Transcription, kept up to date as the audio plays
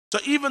So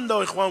even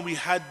though, ikhwan, we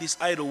had this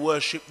idol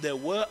worship, there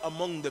were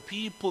among the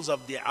peoples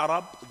of the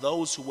Arab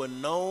those who were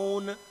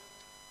known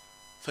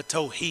for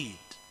Tawheed,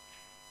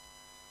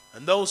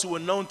 and those who were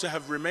known to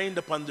have remained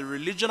upon the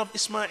religion of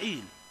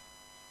Ismail.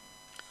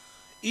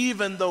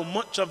 Even though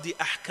much of the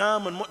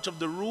ahkam and much of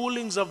the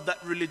rulings of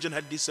that religion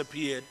had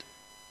disappeared,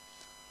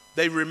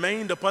 they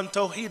remained upon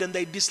Tawheed and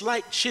they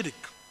disliked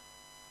shirk.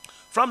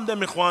 From them,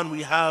 ikhwan,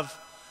 we have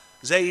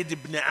Zayed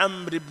ibn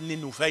Amr ibn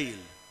Nufayl.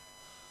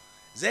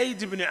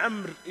 Zayd ibn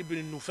Amr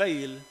ibn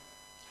Nufayl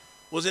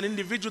was an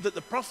individual that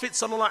the Prophet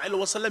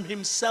ﷺ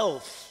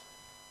himself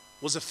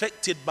was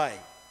affected by,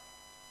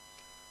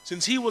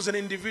 since he was an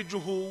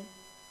individual who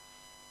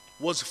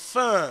was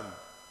firm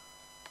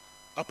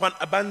upon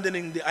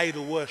abandoning the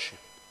idol worship,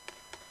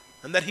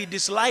 and that he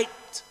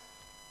disliked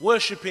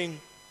worshipping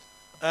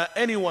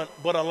anyone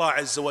but Allah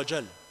Azza wa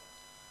Jal,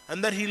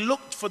 and that he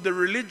looked for the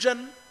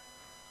religion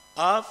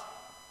of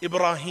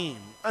Ibrahim,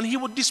 and he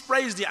would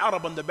dispraise the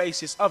Arab on the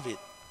basis of it.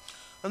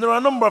 And there are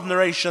a number of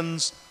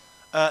narrations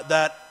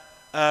that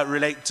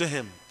relate to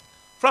him.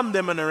 From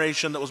them, a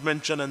narration that was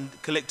mentioned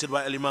and collected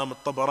by Imam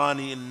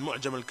al-Tabarani in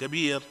Mu'jam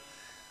al-Kabir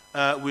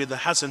with a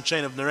Hasan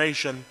chain of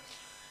narration.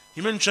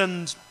 He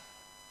mentioned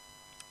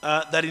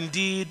that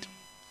indeed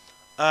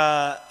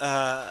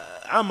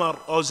Amr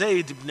or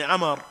Zayd ibn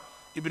Amr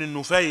ibn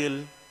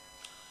Nufayl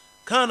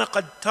كان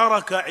قد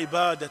ترك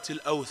عبادة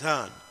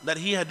الأوثان, that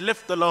he had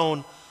left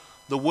alone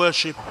the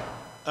worship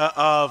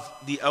of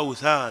the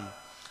awthan.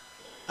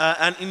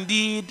 And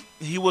indeed,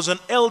 he was an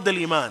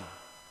elderly man.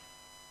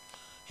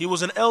 He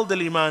was an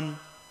elderly man,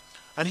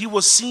 and he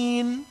was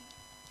seen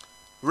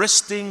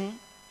resting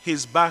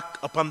his back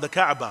upon the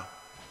Kaaba.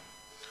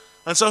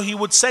 And so he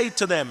would say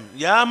to them,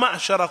 Ya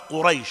ma'shara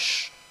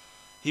Quraysh.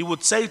 He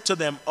would say to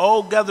them,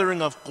 O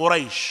gathering of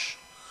Quraysh,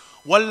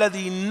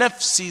 وَالَّذِي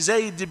نَفْسِ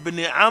زَيْدِ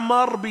بْنِ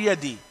عَمَرْ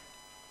بِيَدِي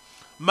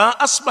مَا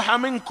أَصْبَحَ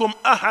مِنْكُمْ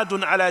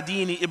أَحَدٌ عَلَى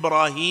دِينِ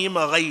إِبْرَاهِيمَ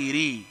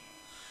غَيْرِي.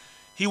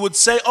 He would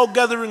say, O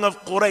gathering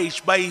of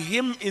Quraysh, by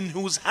him in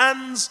whose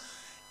hands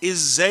is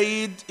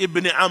Zayd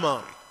ibn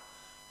Amr,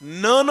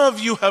 none of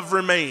you have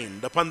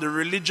remained upon the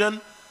religion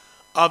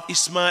of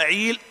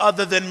Ismail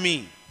other than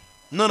me.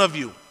 None of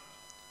you.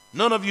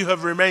 None of you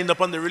have remained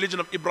upon the religion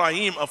of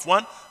Ibrahim, of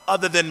one,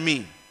 other than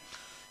me.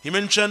 He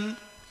mentioned,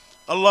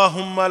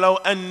 Allahumma law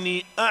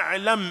anni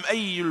a'lam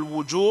ayyul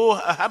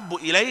wujuh ahabbu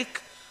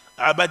ilayk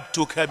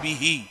abadtuka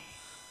bihi.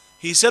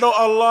 He said, Oh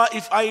Allah,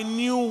 if I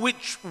knew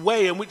which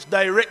way and which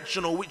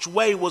direction or which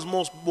way was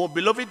more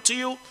beloved to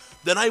you,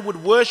 then I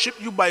would worship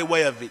you by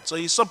way of it. So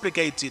he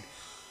supplicated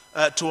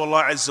to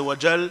Allah Azza wa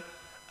Jal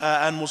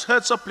and was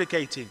heard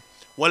supplicating.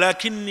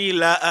 وَلَكِنِّي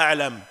لَا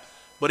أَعْلَمُ.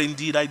 But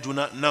indeed I do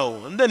not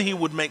know. And then he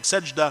would make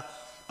sajda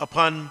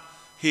upon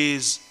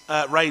his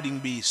riding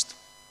beast.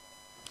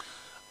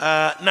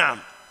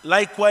 Now,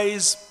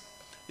 likewise,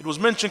 it was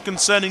mentioned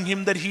concerning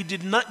him that he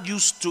did not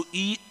used to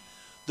eat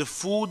the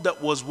food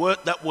that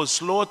was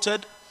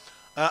slaughtered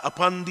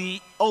upon the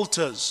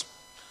altars.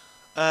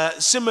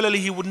 Similarly,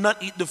 he would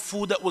not eat the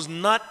food that was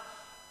not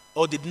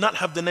or did not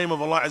have the name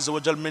of Allah Azza wa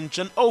Jal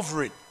mentioned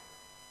over it.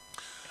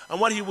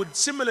 And what he would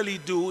similarly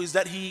do is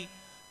that he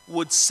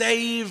would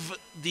save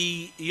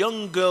the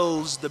young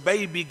girls, the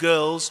baby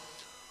girls,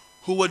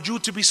 who were due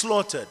to be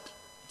slaughtered.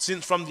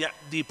 Since from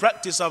the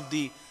practice of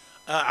the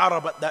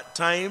Arab at that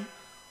time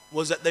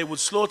was that they would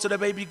slaughter the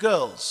baby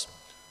girls.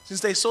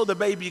 Since they saw the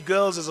baby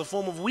girls as a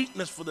form of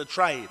weakness for the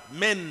tribe,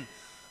 men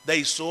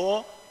they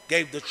saw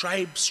gave the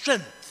tribe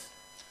strength.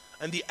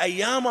 And the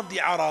ayyam of the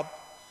Arab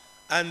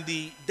and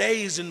the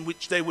days in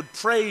which they would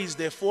praise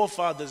their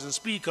forefathers and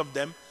speak of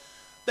them,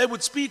 they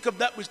would speak of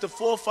that which the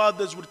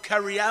forefathers would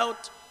carry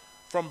out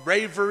from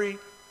bravery,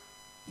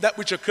 that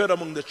which occurred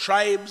among the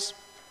tribes,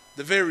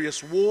 the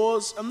various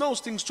wars, and those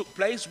things took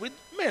place with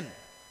men.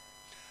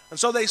 And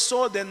so they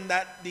saw then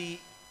that the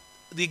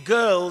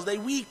girls, they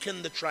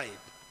weakened the tribe.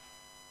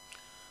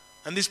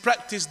 And this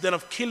practice then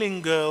of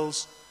killing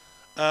girls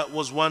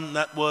was one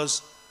that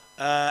was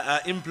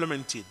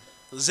implemented.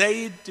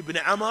 Zayd ibn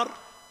Amr,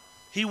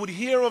 he would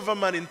hear of a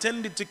man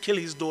intended to kill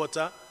his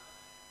daughter,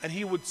 and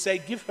he would say,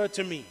 give her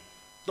to me.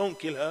 Don't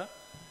kill her.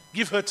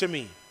 Give her to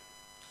me.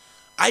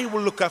 I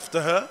will look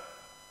after her,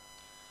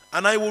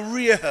 and I will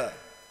rear her,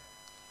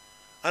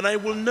 and I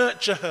will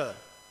nurture her.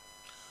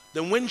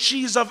 Then when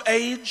she is of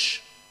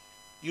age,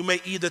 you may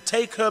either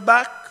take her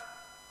back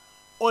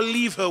or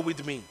leave her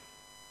with me.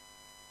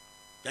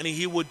 And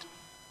he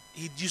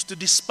used to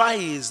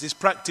despise this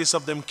practice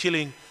of them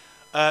killing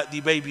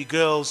the baby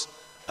girls.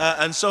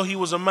 And so he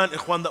was a man,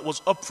 ikhwan, that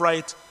was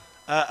upright,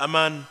 a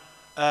man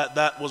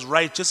that was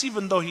righteous,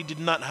 even though he did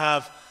not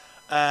have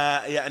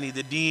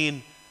the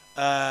deen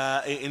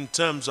in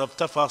terms of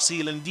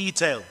tafasil and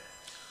detail.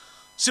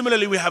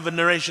 Similarly, we have a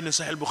narration in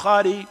Sahih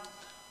Bukhari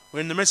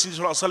when the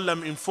Messenger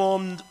ﷺ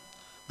informed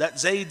that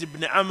Zayd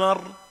ibn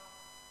Amr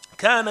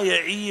كان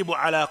يعيب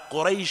على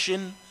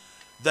قريش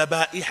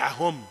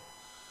ذبائحهم,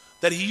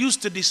 that he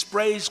used to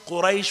dispraise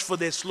Quraysh for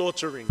their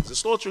slaughterings, the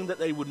slaughtering that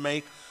they would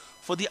make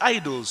for the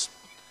idols.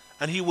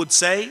 And he would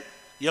say,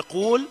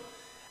 يقول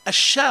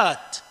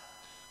الشاة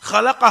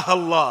خلقها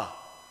الله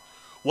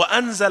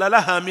وأنزل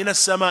لها من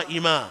السماء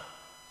ماء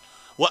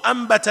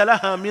وأنبت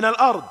لها من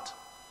الأرض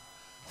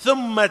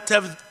ثم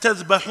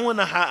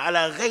تذبحونها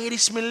على غير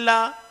اسم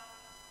الله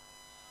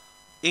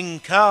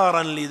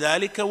إنكارا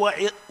لذلك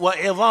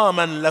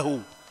وعظاما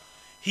له.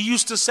 He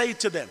used to say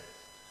to them,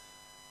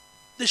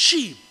 the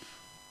sheep,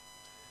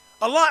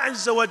 Allah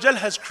Azza wa Jal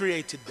has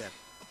created them,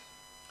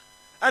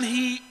 and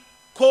He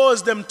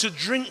caused them to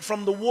drink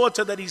from the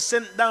water that He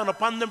sent down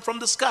upon them from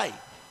the sky,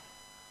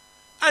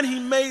 and He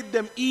made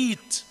them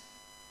eat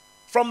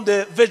from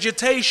the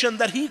vegetation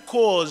that He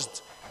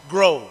caused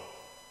grow,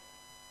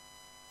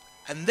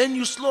 and then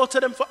you slaughter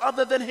them for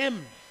other than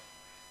Him.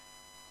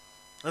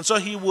 And so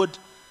He would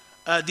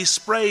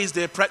dispraise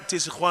their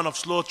practice, ikhwan, of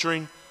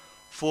slaughtering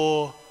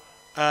for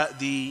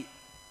the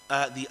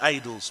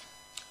idols.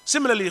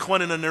 Similarly,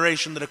 ikhwan, in a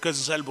narration that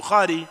occurs in Sahih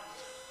Bukhari,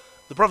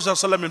 the Prophet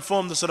ﷺ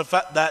informed us of the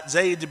fact that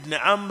Zayed ibn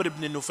Amr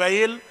ibn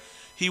Nufayl,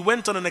 he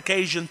went on an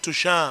occasion to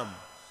Sham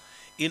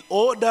in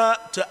order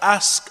to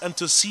ask and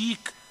to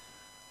seek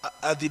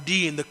the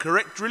deen, the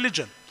correct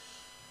religion.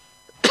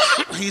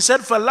 He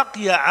said,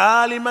 فَلَقْيَ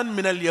عَالِمًا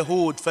مِنَ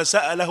الْيَهُودِ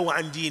فَسَأَلَهُ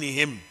عَنْ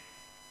دِينِهِمْ.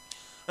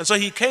 And so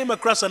he came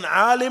across an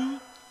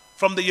alim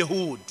from the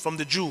Yahud, from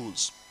the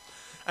Jews,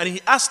 and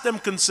he asked them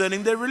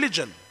concerning their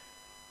religion.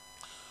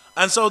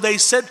 And so they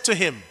said to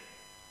him,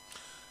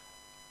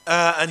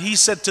 and he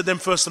said to them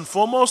first and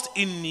foremost,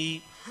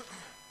 إِنِّي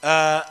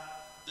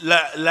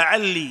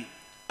لَعَلِّي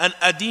أَنْ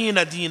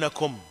أَدِينَ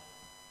دِينَكُمْ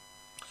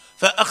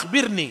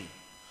فَأَخْبِرْنِي.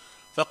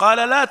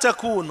 فقال لا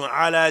تكون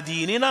على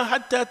ديننا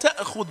حتى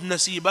تأخذ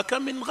نصيبك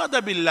من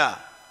غضب الله.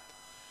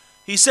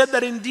 He said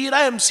that indeed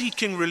I am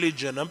seeking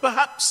religion, and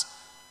perhaps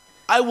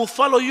I will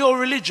follow your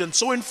religion,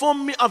 so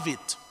inform me of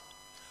it.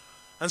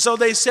 And so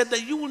they said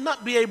that you will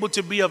not be able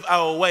to be of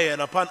our way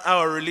and upon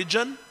our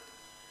religion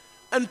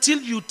until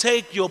you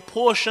take your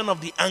portion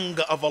of the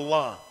anger of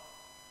Allah.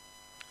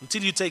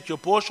 Until you take your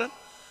portion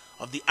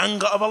of the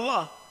anger of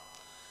Allah.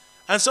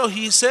 And so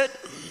he said,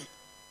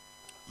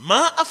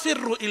 ما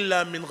أفر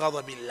إلا من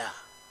غضب الله.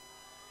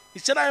 He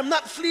said, I am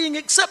not fleeing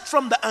except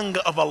from the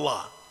anger of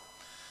Allah.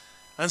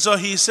 And so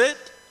he said,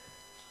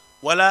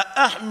 ولا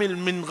أحمل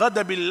من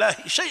غضب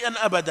الله شيئا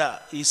أبدا.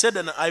 He said,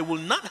 and I will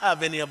not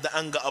have any of the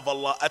anger of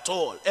Allah at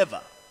all,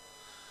 ever.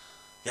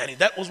 Yani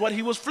that was what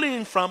he was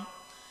fleeing from.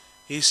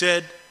 He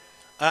said,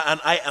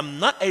 and I am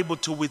not able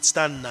to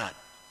withstand that.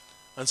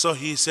 And so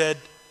he said,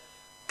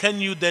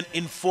 can you then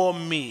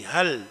inform me?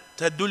 هل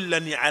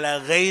تدلني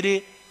على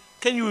غيره?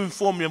 Can you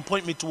inform me and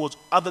point me towards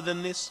other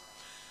than this?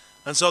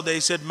 And so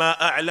they said, ما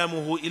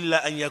أعلمه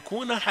إلا أن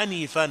يكون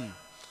حنيفا.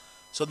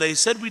 So they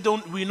said,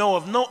 we know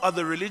of no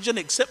other religion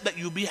except that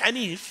you be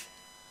Hanif,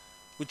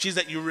 which is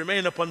that you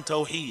remain upon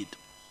Tawheed.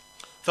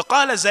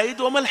 فقال زيد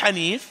وما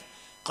الحنيف؟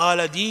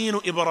 قال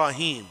دين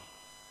إبراهيم.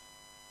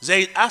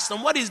 Zayd asked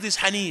them, what is this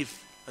Hanif?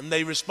 And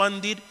they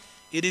responded,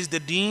 it is the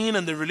deen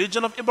and the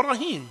religion of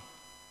Ibrahim.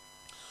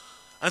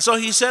 And so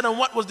he said, and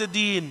what was the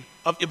deen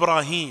of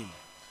Ibrahim?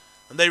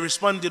 And they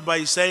responded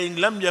by saying,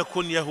 لم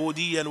يكن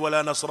يهوديا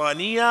ولا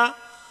نصرانيا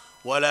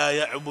ولا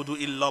يعبد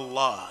إلا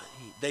الله.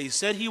 They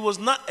said he was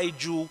not a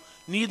Jew,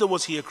 neither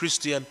was he a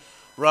Christian,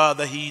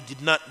 rather he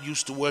did not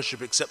used to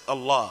worship except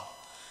Allah.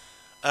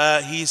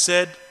 He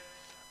said,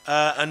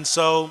 and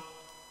so,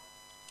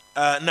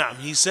 نعم,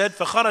 he said,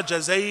 فخرج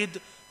زيد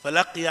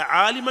فلقي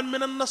عالما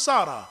من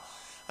النصارى.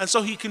 And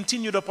so he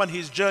continued upon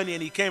his journey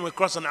and he came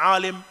across an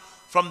alim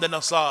from the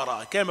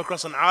Nasara. He came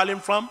across an alim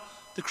from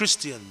the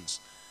Christians.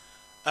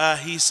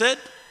 He said,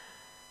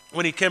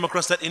 when he came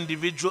across that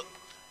individual,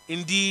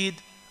 indeed,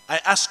 I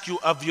ask you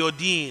of your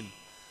deen,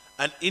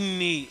 and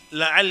inni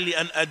la'alli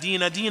an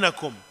adina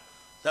dinakum,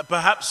 that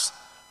perhaps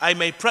I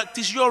may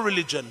practice your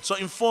religion, so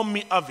inform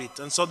me of it.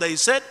 And so they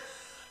said,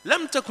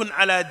 لم تكن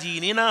على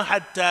ديننا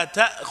حتى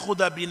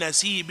تأخذ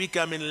بنسيبك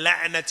من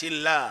لعنة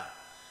الله.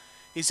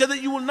 He said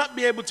that you will not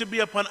be able to be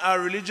upon our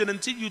religion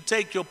until you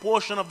take your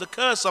portion of the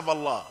curse of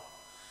Allah.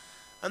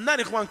 And that,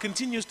 ikhwan,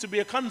 continues to be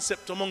a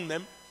concept among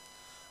them,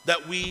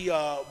 that we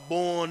are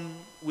born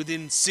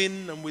within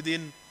sin and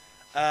within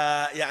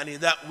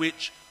that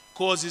which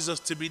causes us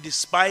to be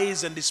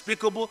despised and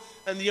despicable,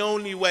 and the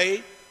only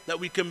way that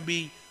we can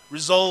be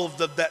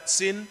resolved of that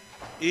sin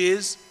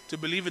is to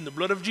believe in the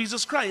blood of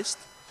Jesus Christ.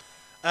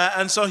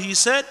 And so he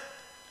said,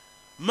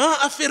 ما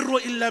أفر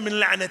إلا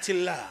من لعنة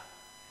الله.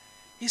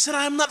 He said,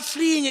 I am not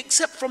fleeing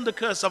except from the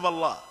curse of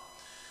Allah.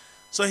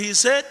 So he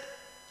said,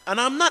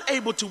 and I'm not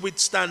able to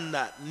withstand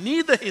that,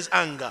 neither his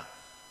anger.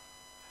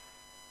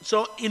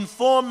 So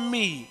inform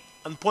me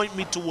and point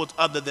me towards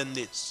other than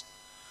this.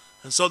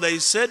 And so they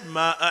said,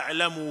 ما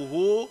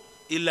أعلمه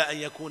إلا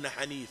أن يكون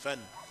حنيفا.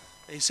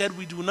 They said,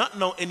 we do not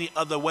know any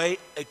other way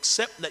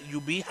except that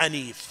you be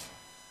Hanif.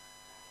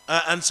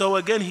 And so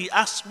again he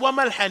asked,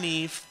 وَمَا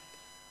الْحَنِيفِ?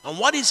 And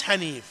what is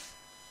Hanif?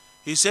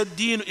 He said,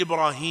 دين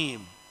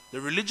Ibrahim,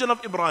 the religion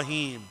of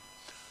Ibrahim.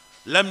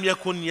 لم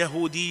يكن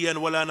يهوديا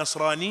ولا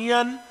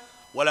نصرانيا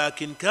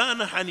ولكن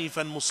كان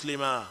حنيفا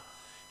مسلما.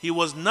 He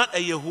was not a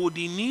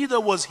Yahudi, neither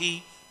was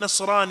he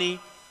Nasrani,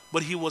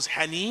 but he was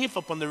Hanif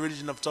upon the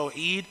religion of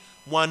Tawheed,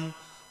 one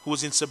who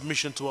was in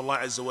submission to Allah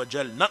Azza wa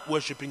Jal, not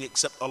worshipping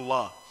except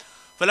Allah.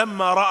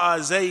 فلما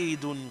رأى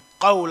زيد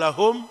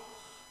قولهم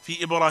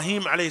في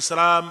إبراهيم عليه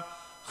السلام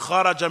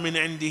خرج من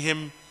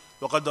عندهم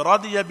وقد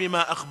رضي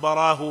بما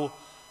أخبراه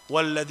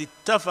والذي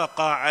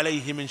اتفق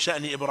عليه من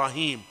شأن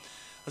إبراهيم.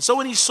 And so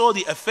when he saw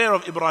the affair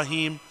of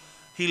Ibrahim,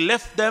 he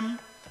left them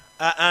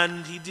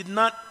and he did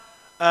not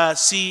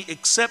see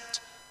except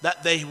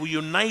that they were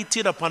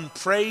united upon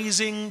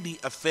praising the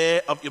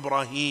affair of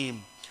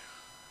Ibrahim.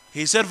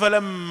 He said,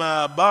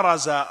 فَلَمَّا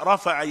بَرَزَ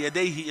رَفَعَ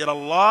يَدَيْهِ إِلَى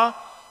اللَّهِ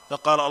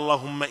فَقَالَ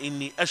اللَّهُمَّ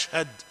إِنِّي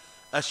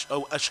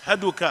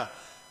أَشْهَدُكَ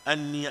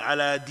أَنِّي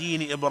عَلَى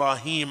دِينِ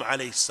إِبْرَاهِيمَ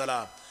عَلَيْهِ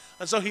السَّلَامِ.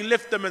 And so he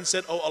left them and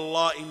said, Oh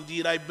Allah,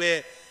 indeed I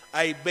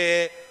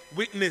bear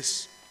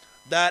witness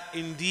that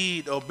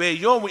indeed, or bear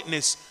your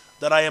witness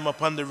that I am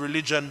upon the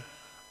religion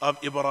of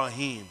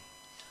Ibrahim.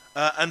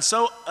 And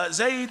so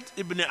Zayd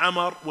ibn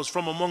Amr was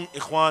from among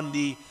Ikhwan,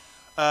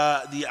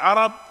 the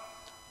Arab,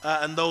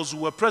 and those who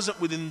were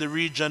present within the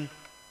region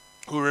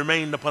who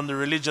remained upon the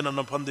religion and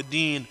upon the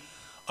deen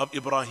of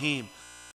Ibrahim.